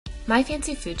My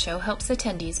Fancy Food Show helps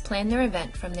attendees plan their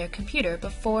event from their computer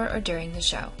before or during the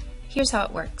show. Here's how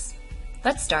it works.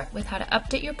 Let's start with how to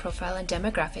update your profile and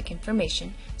demographic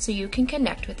information so you can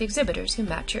connect with exhibitors who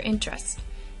match your interests.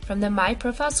 From the My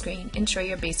Profile screen, ensure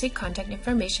your basic contact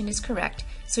information is correct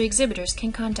so exhibitors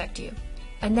can contact you.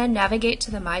 And then navigate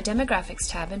to the My Demographics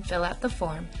tab and fill out the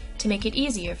form to make it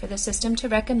easier for the system to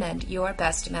recommend your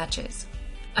best matches.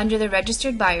 Under the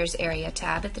Registered Buyers Area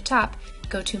tab at the top,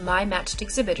 go to My Matched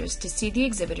Exhibitors to see the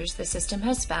exhibitors the system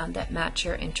has found that match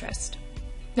your interest.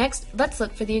 Next, let's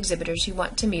look for the exhibitors you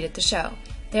want to meet at the show.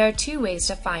 There are two ways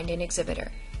to find an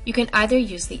exhibitor. You can either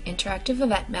use the interactive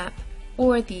event map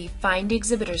or the Find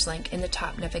Exhibitors link in the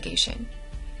top navigation.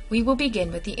 We will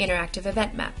begin with the interactive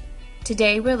event map.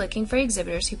 Today we're looking for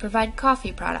exhibitors who provide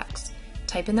coffee products.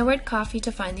 Type in the word coffee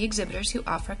to find the exhibitors who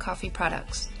offer coffee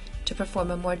products. To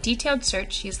perform a more detailed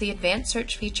search, use the advanced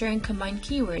search feature and combine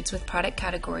keywords with product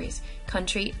categories,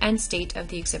 country, and state of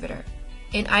the exhibitor.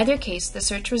 In either case, the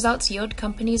search results yield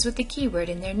companies with the keyword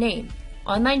in their name,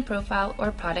 online profile,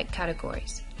 or product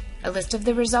categories. A list of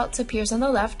the results appears on the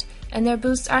left, and their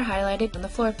booths are highlighted on the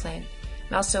floor plan.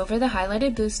 Mouse over the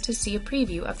highlighted booths to see a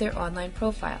preview of their online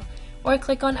profile, or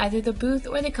click on either the booth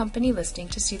or the company listing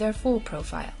to see their full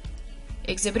profile.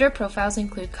 Exhibitor profiles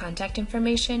include contact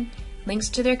information, links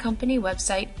to their company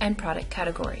website, and product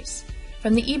categories.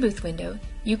 From the eBooth window,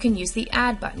 you can use the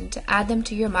Add button to add them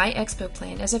to your My Expo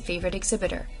plan as a favorite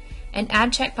exhibitor. An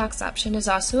Add checkbox option is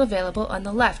also available on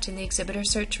the left in the exhibitor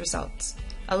search results,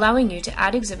 allowing you to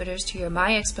add exhibitors to your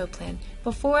My Expo plan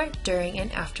before, during,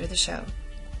 and after the show.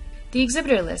 The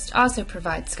exhibitor list also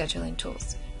provides scheduling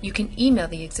tools. You can email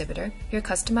the exhibitor. Your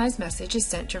customized message is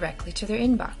sent directly to their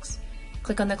inbox.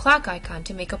 Click on the clock icon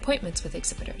to make appointments with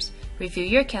exhibitors. Review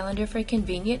your calendar for a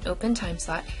convenient open time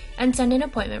slot and send an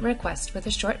appointment request with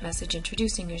a short message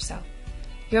introducing yourself.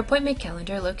 Your appointment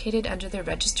calendar, located under the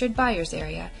Registered Buyers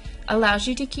area, allows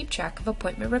you to keep track of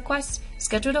appointment requests,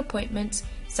 scheduled appointments,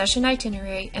 session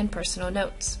itinerary, and personal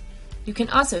notes. You can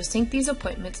also sync these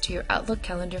appointments to your Outlook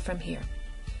calendar from here.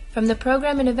 From the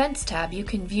Program and Events tab, you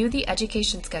can view the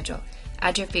education schedule.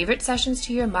 Add your favorite sessions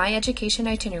to your My Education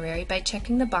itinerary by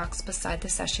checking the box beside the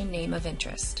session name of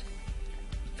interest.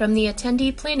 From the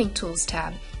Attendee Planning Tools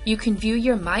tab, you can view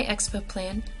your My Expo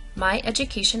plan, My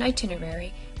Education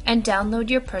itinerary, and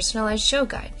download your personalized show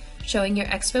guide, showing your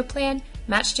expo plan,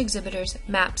 matched exhibitors,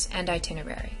 maps, and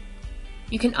itinerary.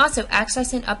 You can also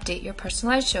access and update your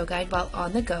personalized show guide while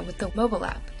on the go with the mobile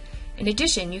app. In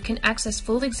addition, you can access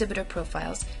full exhibitor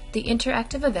profiles, the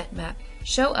interactive event map,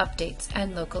 show updates,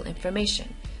 and local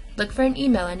information. Look for an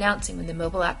email announcing when the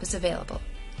mobile app is available.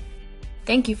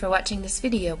 Thank you for watching this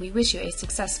video. We wish you a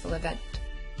successful event.